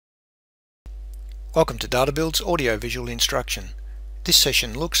Welcome to Databuild's audio-visual instruction. This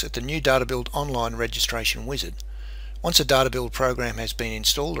session looks at the new Databuild online registration wizard. Once a Databuild program has been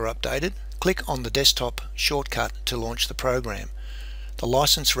installed or updated, click on the desktop shortcut to launch the program. The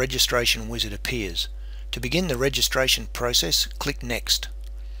license registration wizard appears. To begin the registration process, click Next.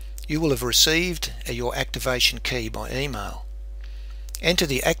 You will have received your activation key by email. Enter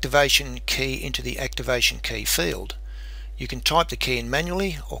the activation key into the activation key field. You can type the key in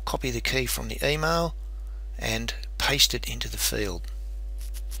manually or copy the key from the email and paste it into the field.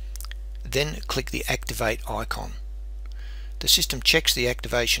 Then click the Activate icon. The system checks the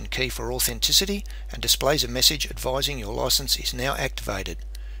activation key for authenticity and displays a message advising your license is now activated.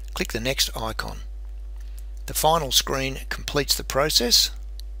 Click the Next icon. The final screen completes the process,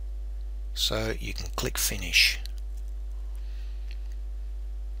 so you can click Finish.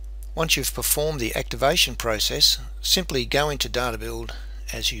 Once you've performed the activation process, simply go into Databuild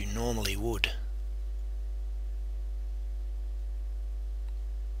as you normally would.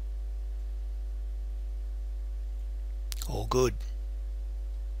 All good.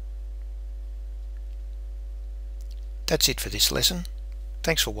 That's it for this lesson.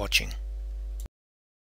 Thanks for watching.